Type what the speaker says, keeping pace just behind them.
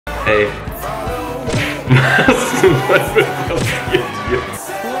Ey. Was zum Teufel passiert hier?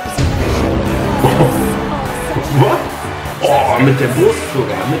 Was? Oh, mit der Brust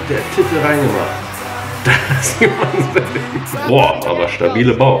sogar, mit der Titte reingemacht. Das sieht man. Boah, aber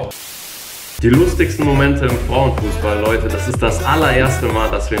stabile Bauch. Die lustigsten Momente im Frauenfußball, Leute, das ist das allererste Mal,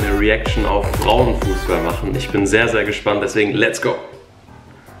 dass wir eine Reaction auf Frauenfußball machen. Ich bin sehr, sehr gespannt, deswegen let's go.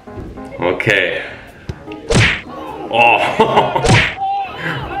 Okay. Oh.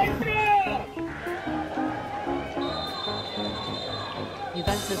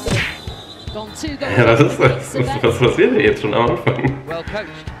 Ja, was ist das? Was passiert hier jetzt schon am Anfang? Well coached.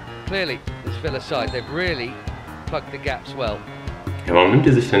 Clearly, this Villa side, they've really plugged the gaps well. Ja, warum nimmt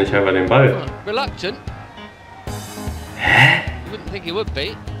die sich denn nicht einfach den Ball? Reluctant. Hä? You wouldn't think he would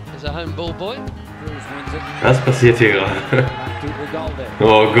be as a home ball boy. Was passiert hier gerade?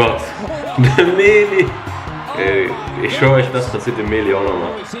 Oh Gott. Der Meli. Ey, ich schwöre euch, das passiert dem Meli auch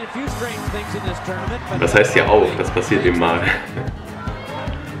nochmal. Das heißt ja auch, das passiert ihm mal.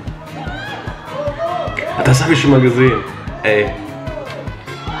 Das habe ich schon mal gesehen. Ey.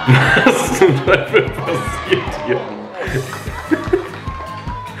 Was zum Teufel passiert hier?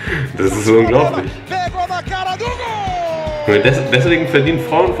 Das ist so unglaublich. Deswegen verdient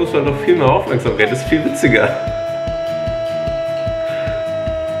Frauenfußball noch viel mehr Aufmerksamkeit. Das ist viel witziger.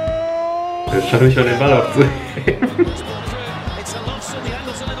 Jetzt schaffe ich mal den Ball aufzuheben.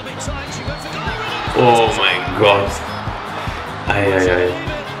 Oh mein Gott. Eieiei.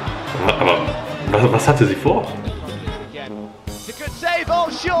 Aber was hatte sie vor?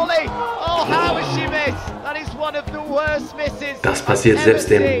 Das passiert selbst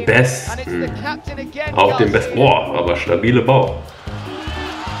dem Besten. Auch dem Besten. Boah, aber stabile Bauch.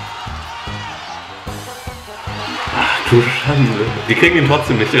 Ach du Schande. Die kriegen ihn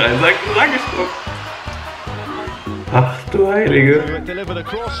trotzdem nicht rein. Sag ich doch. Ach du Heilige.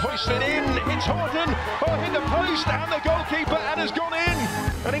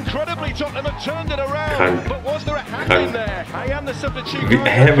 Krank. Krank.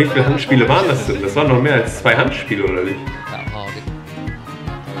 Wie viele Handspiele waren das denn? Das waren noch mehr als 2 Handspiele, oder nicht?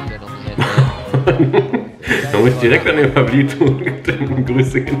 Da muss ich direkt an den Pabli tun.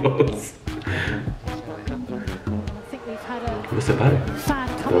 Grüße gehen raus. Wo ist der Ball?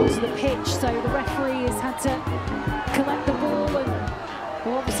 Oh.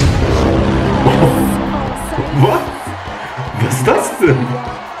 Was? Was ist das denn?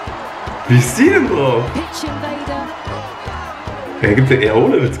 Wie ist die denn drauf? Ja, gibt ja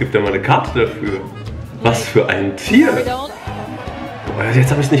ohne Witz, gibt ja mal eine Karte dafür. Was für ein Tier! Boah,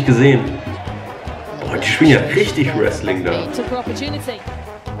 jetzt habe ich es nicht gesehen. Boah, die spielen ja richtig Wrestling da.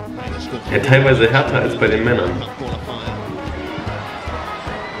 Ja, teilweise härter als bei den Männern.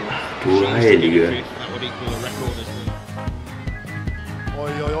 Ach du Heilige.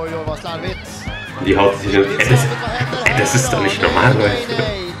 Die haut sich in den... das ist doch nicht normal, Leute.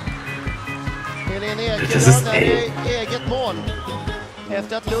 Das ist... Ey.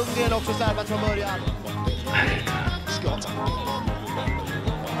 Alter.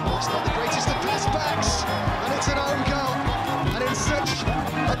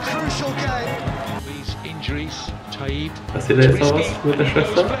 Passiert da jetzt noch was mit der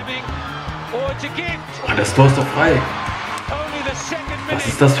Schwester? Oh, das Tor ist doch frei. Was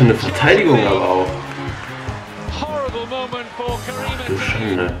ist das für eine Verteidigung aber auch? Ach du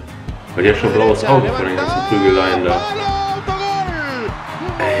Schande. Weil die hat schon blaues Auge von den ganzen Prügeleien da.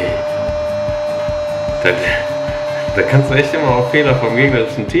 Ey. Da kannst du echt immer auch Fehler vom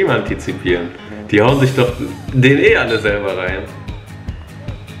gegnerischen Team antizipieren. Die hauen sich doch den eh alle selber rein.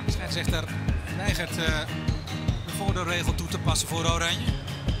 Scheidsrechter weigert de voordeelregel toe te passen voor Oranje.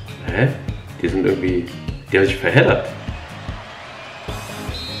 Hä? Die sind irgendwie... Die haben sich verheddert.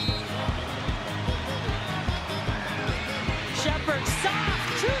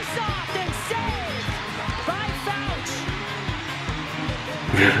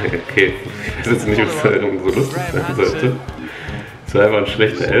 Okay, ich weiß jetzt nicht, ob es so lustig sein sollte. Das war einfach ein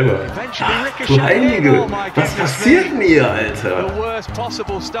schlechter Elfer. Ach du Heilige! Was passiert denn hier, Alter?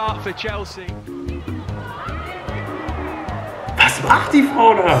 Was macht die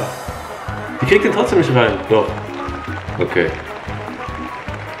Frau da? Die kriegt den trotzdem nicht rein. Doch. Okay.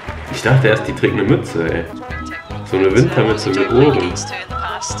 Ich dachte erst, die trägt eine Mütze, ey. So eine Wintermütze mit Ohren. Das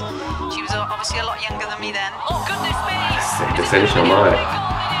ist ja nicht normal.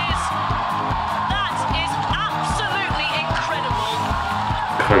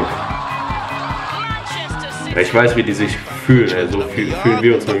 Krank. Ich weiß, wie die sich fühlen, ey. So fühlen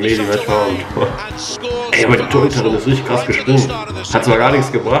wir uns mit Medi manchmal. Ey, aber die Torhüterin ist richtig krass gesprungen. Hat zwar gar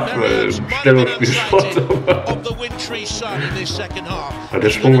nichts gebracht, weil Stellungsspiel Schrott, aber der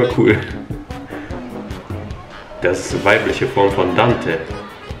Sprung war cool. Das ist eine weibliche Form von Dante.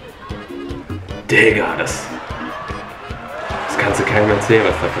 Digga, das kannst du keinem erzählen,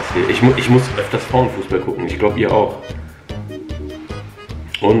 was da passiert. Ich muss öfters Frauenfußball gucken, ich glaube ihr auch.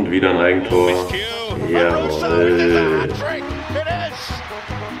 Und wieder ein Eigentor. Jawohl.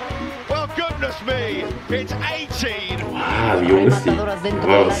 Wow, wie jung ist die?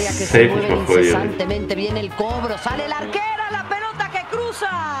 Aber safe nicht mal volljährig.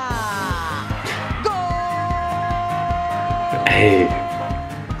 Ey.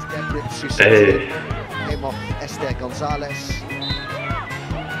 Ey.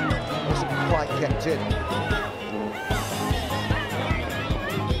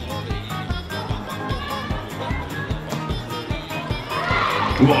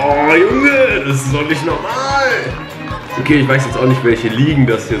 Boah, Junge, das ist doch nicht normal. Okay, ich weiß jetzt auch nicht, welche Ligen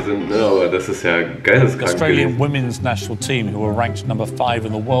das hier sind, ne, aber das ist ja geisteskrank. Australian women's national team, who were ranked number 5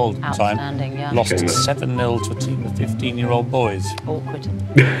 in the world at the time, yeah. Lost 7-0 to a team of 15-year-old boys. Awkward.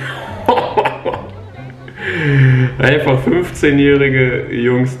 Einfach 15-jährige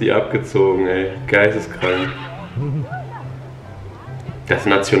Jungs, die abgezogen, ey. Geisteskrank. Das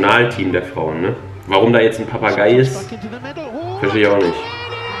Nationalteam der Frauen, ne? Warum da jetzt ein Papagei ist, verstehe ich auch nicht.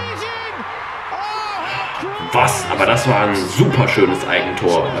 Was? Aber das war ein super schönes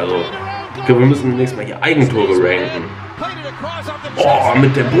Eigentor. Also, ich glaube, wir müssen nächstes Mal hier Eigentore ranken. Oh,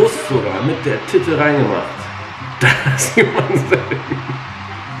 mit der Brust sogar, mit der Titte reingemacht. Das sieht man selten.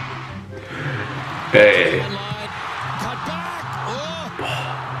 Hey.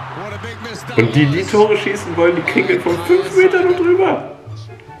 Und die Tore schießen wollen, die kriegen von 5 Metern und drüber.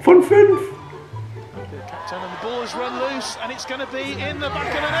 Von 5.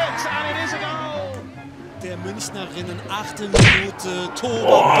 Der Münchnerinnen 8. Minute Tor.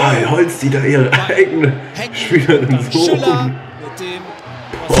 Oh, holst die da ihre eigene Spielerin so. Mit dem,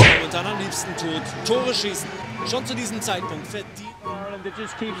 was sie momentan am liebsten tut. Tore schießen. Schon zu diesem Zeitpunkt verdient.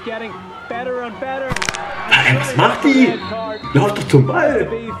 Ey, was macht die? Lauf doch zum Ball.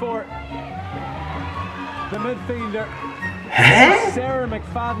 Hä?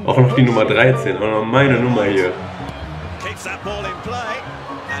 Auch noch die Nummer 13, auch noch meine Nummer hier.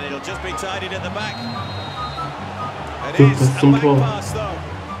 So, was zum Tor.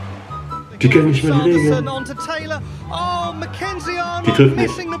 Die kennen nicht mehr die Regeln. Die trifft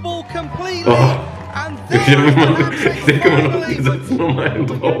nicht. Oh. Ich denke immer noch, die setzen nochmal einen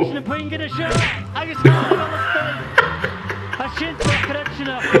drauf.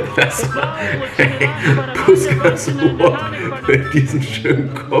 Das war, hey, Puskas Ohr mit diesem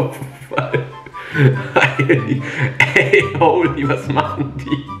schönen Kopfball. Ey, holy, was machen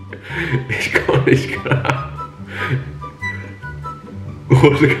die? Ich komme nicht klar.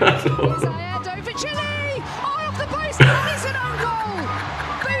 Rote Karte.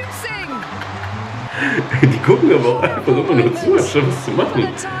 Die gucken aber auch einfach immer nur zu, anstatt was zu machen.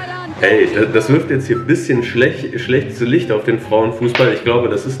 Ey, das wirft jetzt hier ein bisschen schlechtes Licht auf den Frauenfußball. Ich glaube,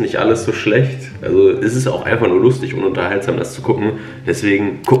 das ist nicht alles so schlecht. Also es ist auch einfach nur lustig und unterhaltsam, das zu gucken.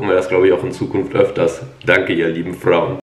 Deswegen gucken wir das, glaube ich, auch in Zukunft öfters. Danke, ihr lieben Frauen.